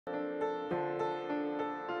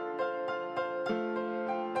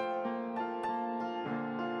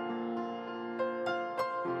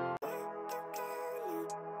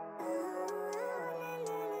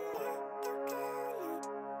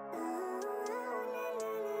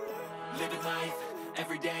living life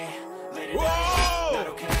every day, late at night, not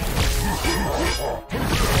okay.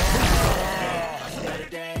 Better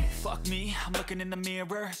day. Fuck me, I'm looking in the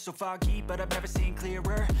mirror, so foggy, but I've never seen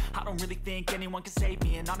clearer. I don't really think anyone can save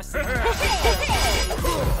me, and honestly,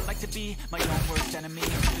 I like to be my own worst enemy.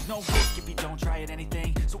 There's no risk if you don't try at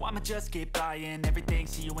anything, so I'ma just keep buying everything.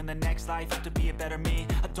 See you in the next life, have to be a better me.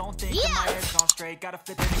 I don't think that my head's on straight, gotta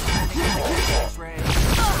flip anything like X-ray.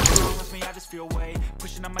 With me, I just feel weight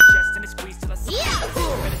pushing on my chest and it squeezes till I see.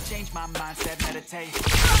 Better change my mindset, meditate.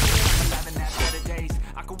 I'm alive and have better days.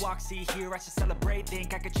 I could walk, see, hear, I should celebrate.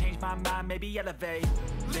 Think I could change my mind, maybe elevate.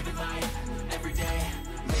 Living life every day,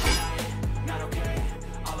 late at night, not okay.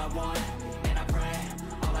 All I want, and I pray,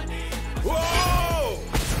 all I need. Whoa!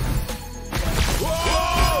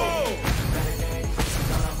 Whoa! Better days,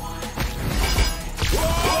 all I want.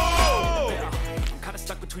 Whoa! Kinda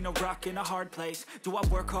stuck between a rock and a hard place. Do I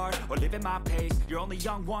work hard or live at my pace? You're only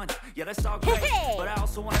young once, yeah, that's all great. But I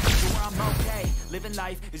also wanna be where I'm okay. Living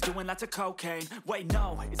life is doing lots of cocaine. Wait,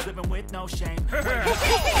 no, it's living with no shame. Wait,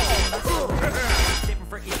 different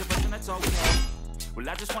for each of us, and that's okay. Well,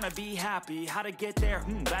 I just wanna be happy. How to get there?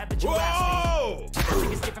 Glad that you asked me.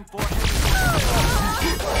 Everything is different for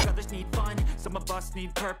everyone. Others need fun. Some of us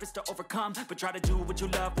need purpose to overcome. But try to do what you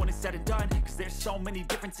love when it's said and done. Cause there's so many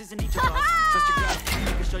differences in each of us. Trust your gut,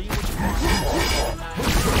 I can show you what you want.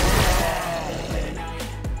 Late at night,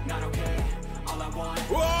 not okay. All I want.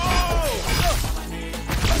 All I need.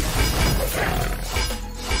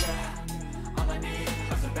 Yeah, all I need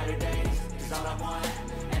are some better days. Cause all I want,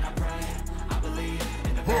 and I pray, I believe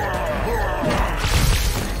in the better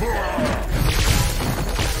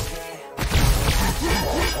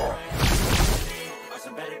are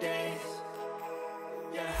some better days.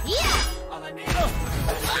 Yeah, all I need are some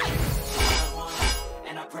better days. All I want,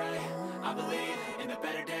 and I pray, I believe in the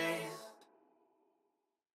better days.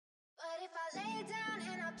 But if I lay down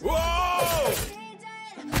and I play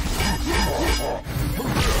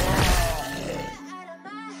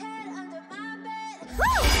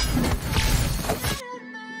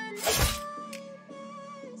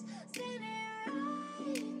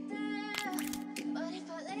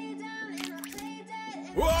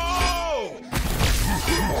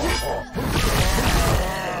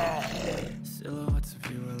silhouettes of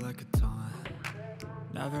you are like a taunt.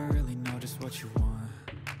 Never really know just what you want.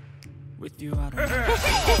 With you I don't know.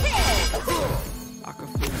 I can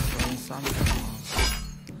feel it flow inside my palms.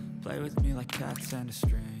 Play with me like cats and a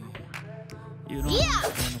string. You don't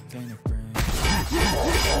understand the pain it brings.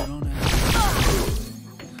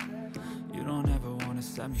 You don't ever wanna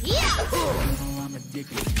set me free. You know I'm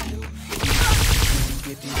addicted to you.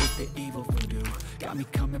 Gifted with the evil voodoo. Got me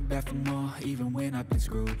coming back for more, even when I've been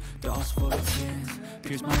screwed. Dolls full of sins,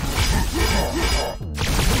 pierce my heart.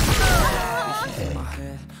 Visions in my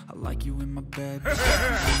head, I like you in my bed.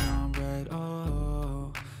 I'm red,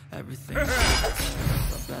 oh, everything's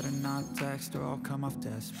I better not text or I'll come off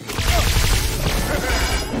desperate.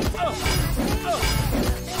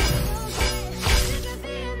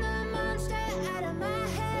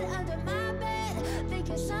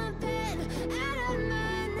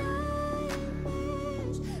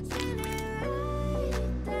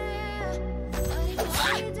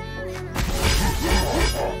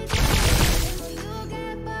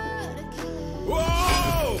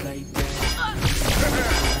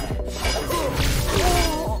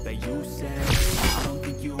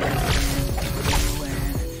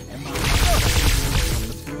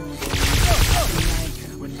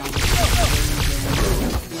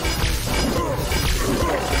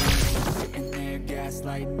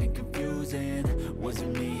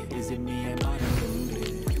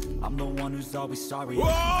 Always sorry.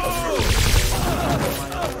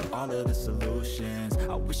 All of the solutions.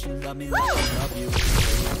 I wish you loved me like I love you.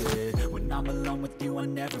 When I'm alone with you, I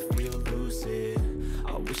never feel lucid.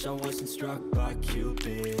 I wish I wasn't struck by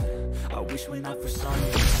Cupid. I wish when I first saw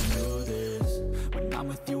you, I knew this. When I'm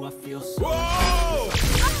with you, I feel so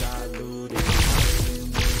diluted.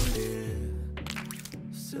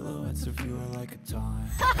 Silhouettes of you are like a taunt.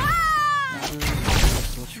 Never really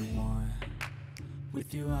knows what you want.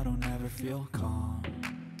 With you I don't ever feel calm.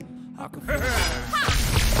 I can feel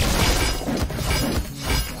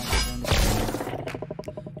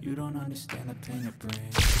you don't understand the pain it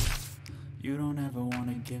brings. You don't ever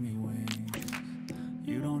wanna give me wings.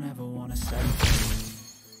 You don't ever wanna set me free.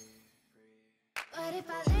 But if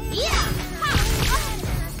I lay down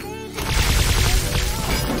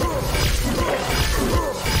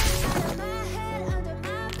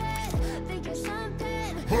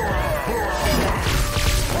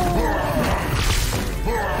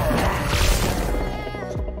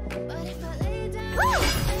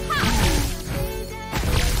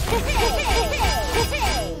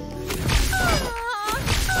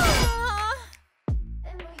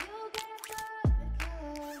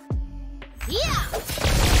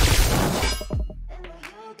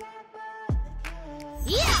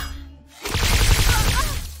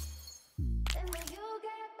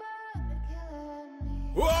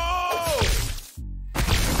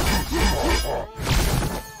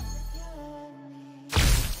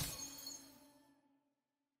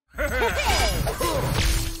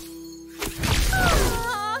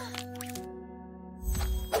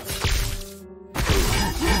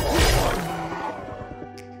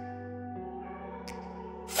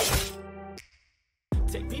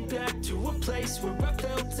me back to a place where I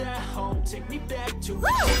felt at home. Take me back to a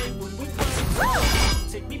day when we weren't alone.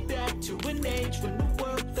 Take me back to an age when the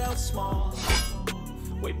world felt small.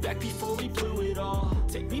 Way back before we blew it all.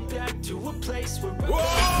 Take me back to a place where I felt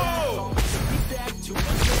at home. Take me back to a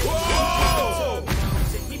place where I felt alone.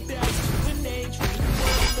 Take me back to an age when the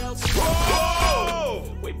world felt small.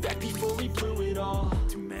 Way back before we blew it all.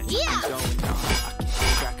 Too many things going on, I can't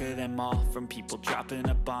keep track of them all. From people dropping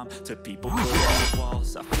a bomb to people putting up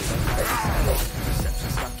walls. I feel like I was perception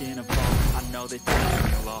stuck in a ball. I know that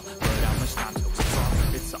time ain't law, but how much time till we fall?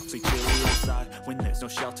 It's awfully chilly outside when there's no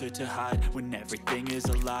shelter to hide. When everything is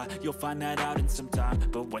a lie, you'll find that out in some time.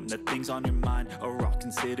 But when the things on your mind are all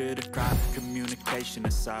considered a crime, communication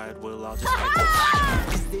aside, we'll all just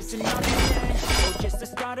fight. Is this an argument or just the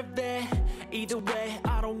start of it? Either way,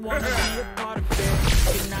 I don't wanna be a part of it.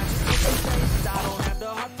 Can I just get some space? I don't have the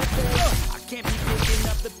heart for this. I can't be picking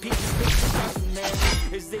up the pieces, fixing parts from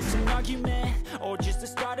this. Is this an argument or just the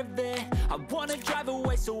start of it? I wanna drive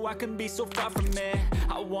away so I can be so far from it.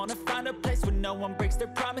 I wanna find a place where no one breaks their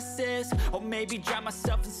promises. Or maybe drown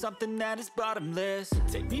myself in something that is bottomless.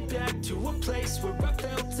 Take me back to a place where I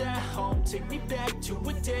felt at home. Take me back to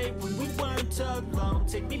a day when we weren't alone.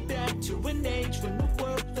 Take me back to an age when the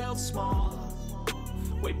world felt small.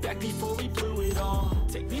 Way back before we blew it all.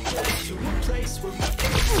 Take me back to a place where I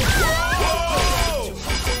felt at home. Take me back to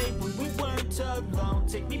a day when we weren't alone.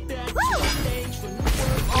 Take me back to an age when the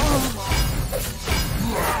world felt small.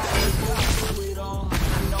 Before we blew it all. I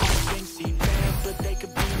know things seem bad, but they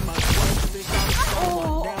could be much worse. There's always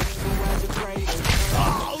someone else who has a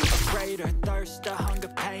greater thirst, a hunger,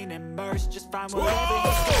 pain, and mercy. Just find whatever you got.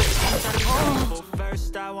 I'm trying to be grateful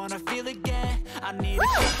first. I wanna feel again. I need a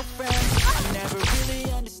couple friends. I never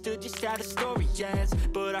really understood just how the story ends,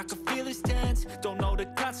 but I can feel it's tense. Don't know the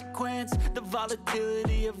consequence. The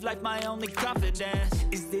volatility of life, my only confidence.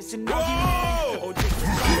 Is this an argument or just a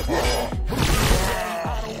sign?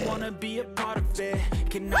 I don't wanna be a part of it.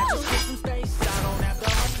 Can I just get some space? I don't have the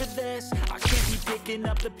heart for this. I can't be picking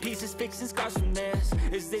up the pieces, fixing scars from this.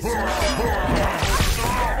 Is this an argument?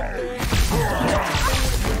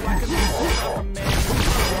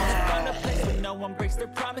 No one breaks their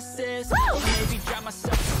promises. Or maybe drown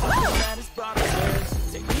myself in something that is bottomless.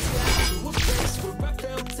 Take me back to a place where I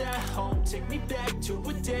felt at home. Take me back to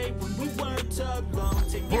a day when we weren't alone.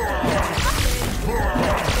 Take me back to a day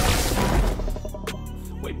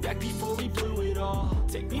way back before we blew it all.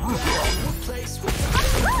 Take me back to a place where I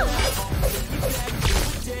felt at home. Take me back to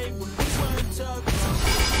a day when we weren't alone.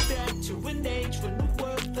 Take me back to an age when the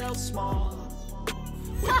world felt small.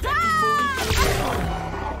 Way back before we blew it all.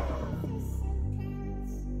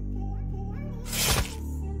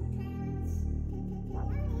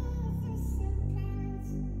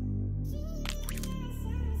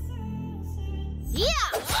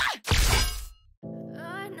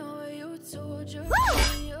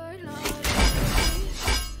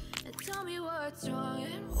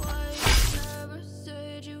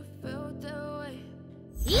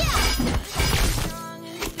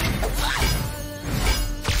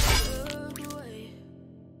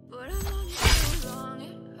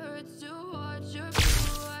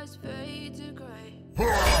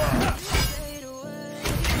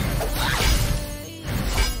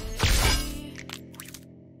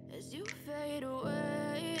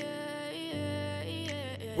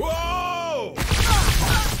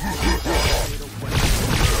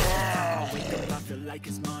 Like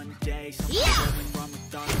it's Monday, something's going wrong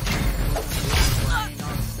with all of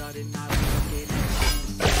a sudden I don't get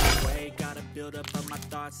anything away. Gotta build up of my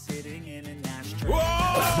thoughts sitting in an ashtray.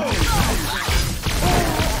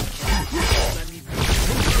 Let me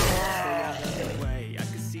stay out of the way. I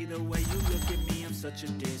can see the way you look at me, I'm such a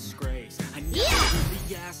disgrace. I never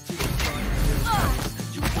really asked to be part of this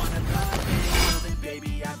place. You wanna love me, well then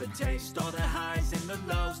baby have a taste. All the highs and the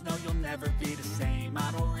lows, no you'll never be the same.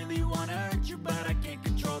 I don't really wanna hurt you, but I can't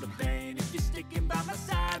control the pain. If you're sticking by my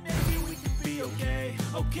side, maybe we could be okay.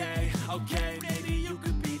 Okay, maybe you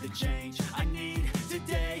could be the change I need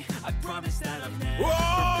today. I promise that I've never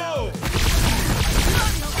felt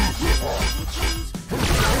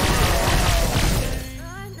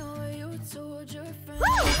I know you told your friends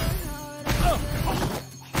you're not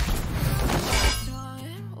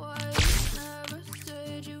never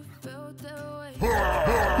said you felt that way.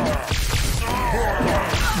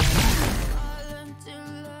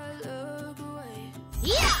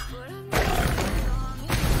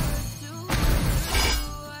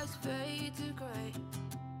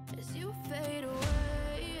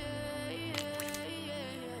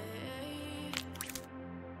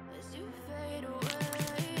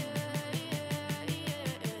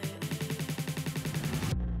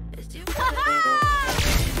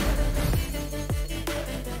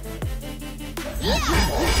 I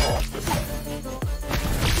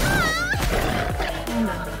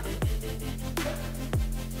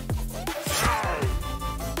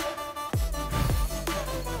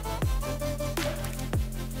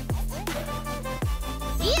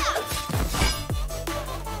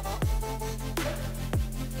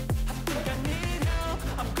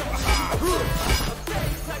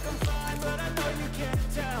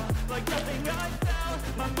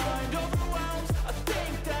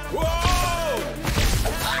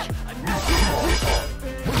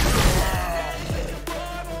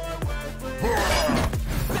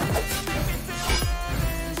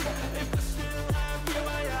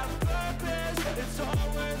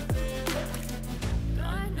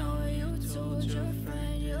know you told your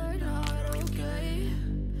friend you're not okay.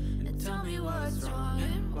 And tell me what's wrong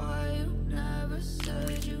and why you never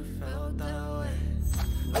said you felt that way.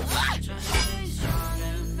 I'm trying to stay strong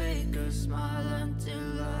and fake a smile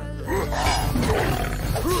until I let you.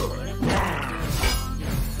 But if I do wrong, it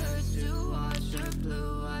hurts to watch your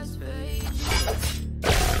blue eyes fade.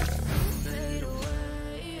 Fade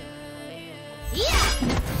away.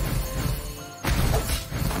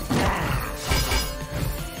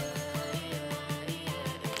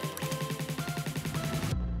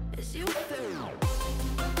 As you feel.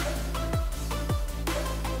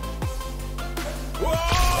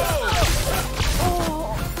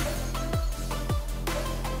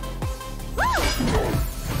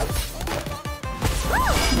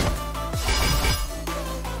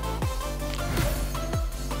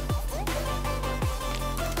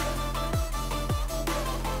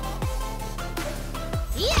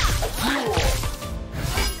 I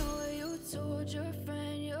know you told your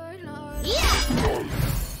friend you're not okay.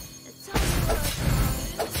 And tell me what's wrong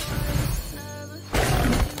and why you never said you felt that way.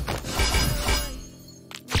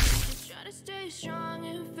 Just try to stay strong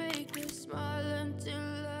and fake a smile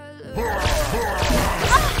until I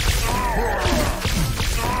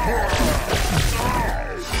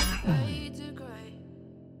fade to gray.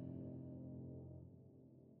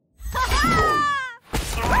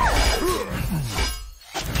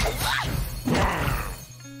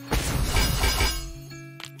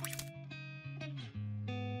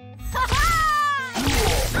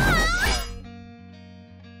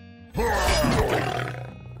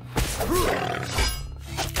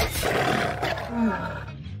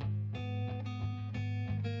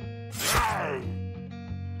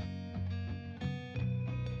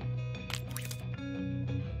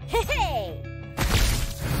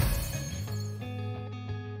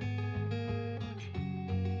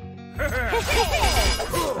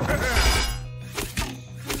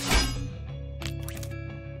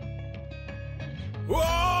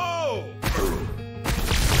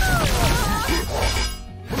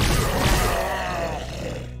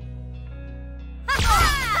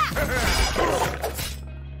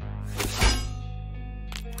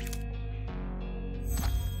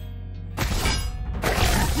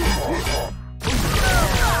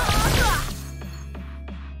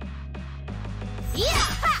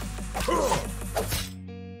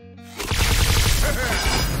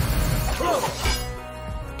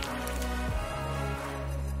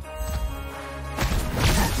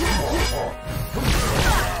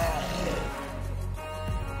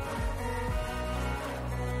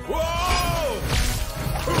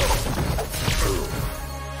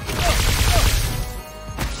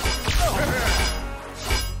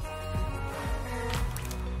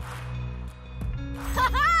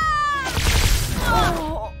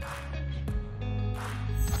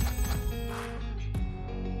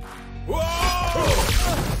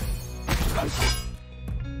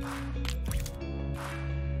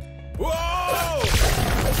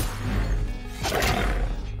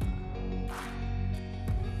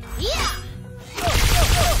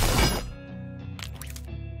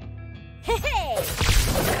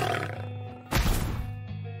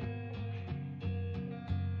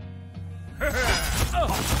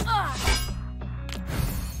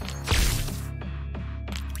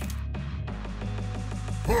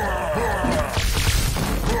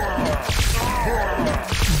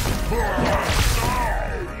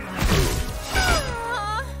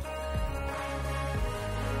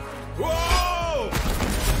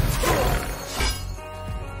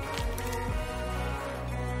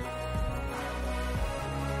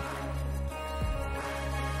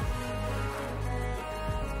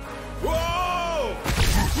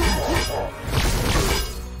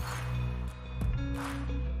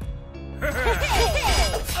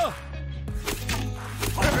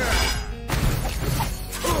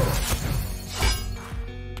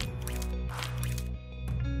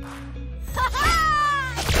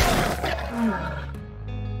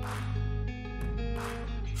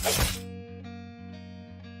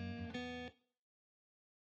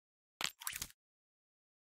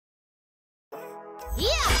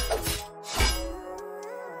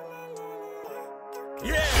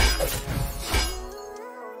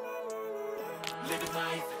 Living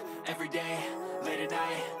life, every day, late at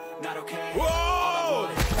night, not okay. Whoa!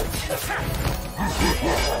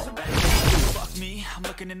 Fuck me, I'm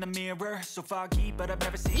looking in the mirror, so foggy, but I've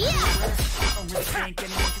never seen clearer. I don't really think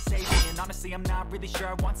anyone can save me, and honestly, I'm not really sure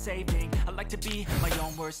I want saving. I like to be my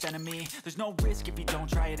own worst enemy. There's no risk if you don't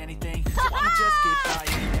try at anything, so I'ma just get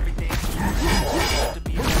buying everything. To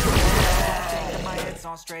be a my head's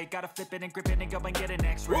on straight, gotta flip it and grip it and go and get an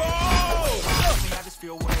X-ray. I just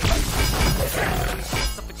feel way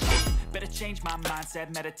suffocating. Better change my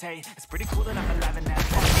mindset, meditate. It's pretty cool that I'm alive in that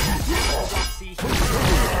see, I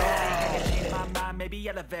can change my mind, maybe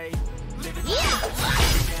elevate. Living life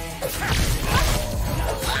every day.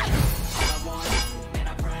 All I want, and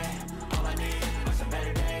I pray, all I need are some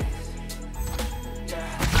better days.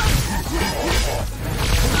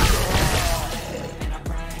 And I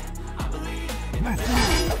pray, I believe in the better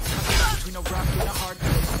days. Between a rock and a hard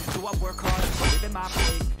place, so I work hard, but live in my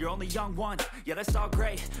pace. You're only young once, yeah, that's all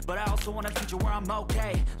great, but I also want a future where I'm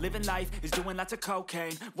okay. Living life is doing lots of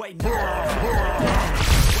cocaine. Wait, no.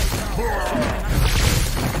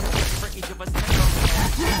 For each of us, I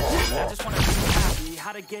just want to be happy.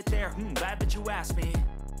 How to get there? Glad that you asked me.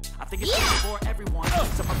 I think it's for everyone.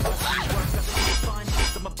 Some of us need work, others need fun.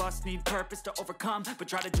 Some of us need purpose to overcome, but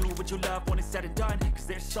try to do what you love when it's said and done, cause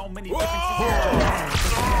there's so many differences.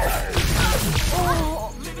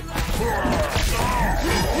 Living life.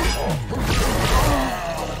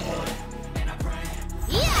 And I pray.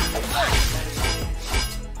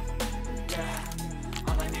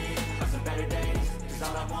 All I need are some better days. Cause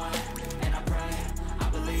all I want, and I pray, I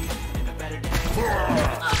believe in the better days.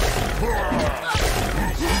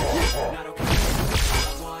 Not okay. All I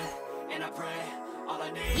want, and I pray, all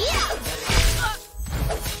I need.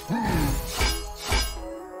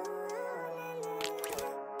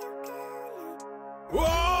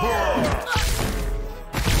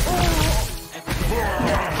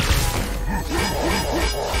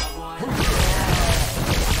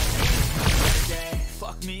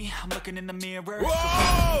 Fuck me, I'm looking in the mirror.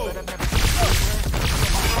 But I've never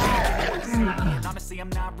and honestly, I'm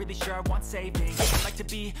not really sure I want saving. I like to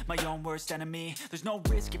be my own worst enemy. There's no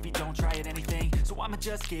risk if you don't try at anything, so I'ma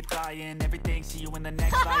just keep buying everything. See you in the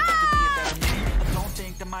next life, have to be a better me. I don't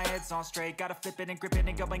think that my head's on straight, gotta flip it and grip it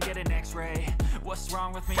and go and get an X-ray. What's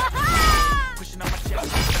wrong with me? Pushing on my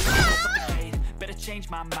chest, better change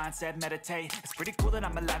my mindset, meditate. It's pretty cool that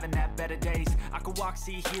I'm alive and have better days. I could walk,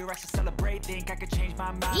 see, hear, I should celebrate. Think I could change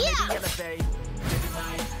my mind, maybe elevate. Living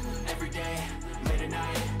life, every day, late at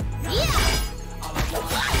night. All I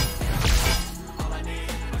want, all I need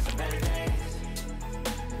are some better days.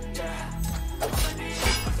 Yeah, all I need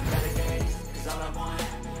are some better days. Cause all I want,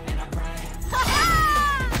 and I pray,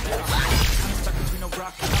 I'm stuck between a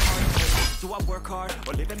rock and a hard place. So I work hard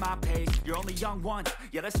or live at my pace. You're only young once,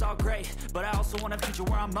 yeah, that's all great, but I also want a future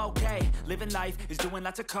where I'm okay. Living life is doing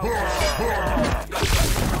lots of cocaine. I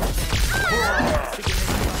guess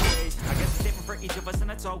it's different for each of us, and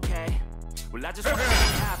that's okay. Well, I just want to be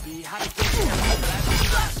happy. How to get there?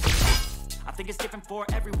 I think it's different for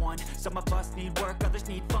everyone. Some of us need work, others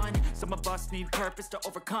need fun. Some of us need purpose to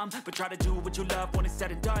overcome, but try to do what you love when it's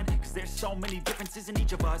said and done, cause there's so many differences in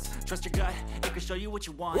each of us. Trust your gut, it can show you what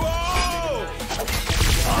you want. Whoa!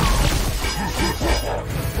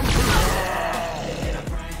 And I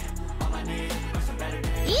pray, all I need are some better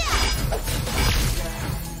days.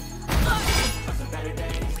 Are some better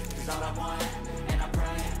days, cause all I want, and I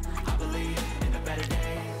pray, I believe in the better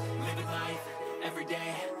days. Living life, every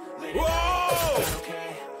day, late at night,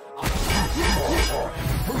 okay. All I want,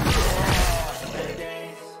 are some better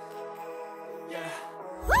days. Yeah.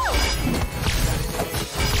 All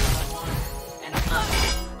I want, and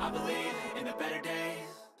I believe in the better days.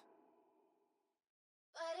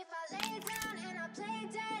 But if I lay down and I play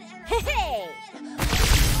dead and I Hey!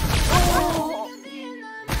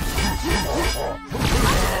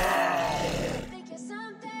 think you're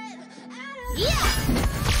something out of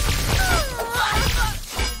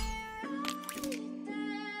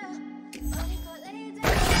But if I lay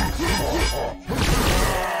down,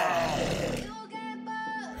 you'll get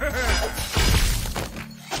bored.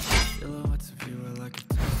 Silhouettes of you are like a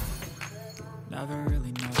tone. Never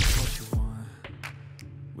really know what you want.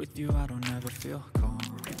 With you I don't ever feel calm.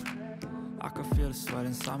 I can feel the sweat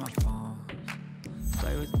inside my palms.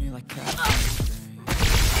 Play with me like cats on the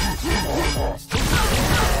string.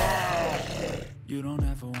 You don't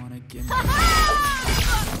ever wanna give me.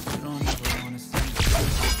 You don't ever wanna see me.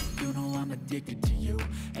 You know I'm addicted to you,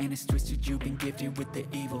 and it's twisted. You've been gifted with the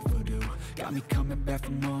evil voodoo. Got me coming back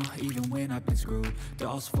for more, even when I've been screwed.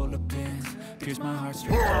 Dolls full of pins, pierce my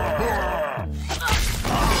heartstrings.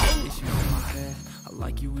 conversation in my head. I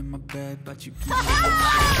like you in my bed, but you keep me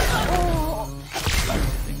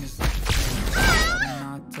everything is like a dream. Rather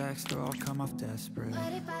not text or I'll come off desperate.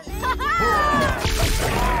 But if I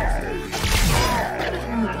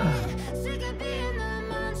sick of being the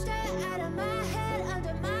monster out of my head,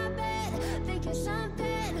 under my bed, thinking something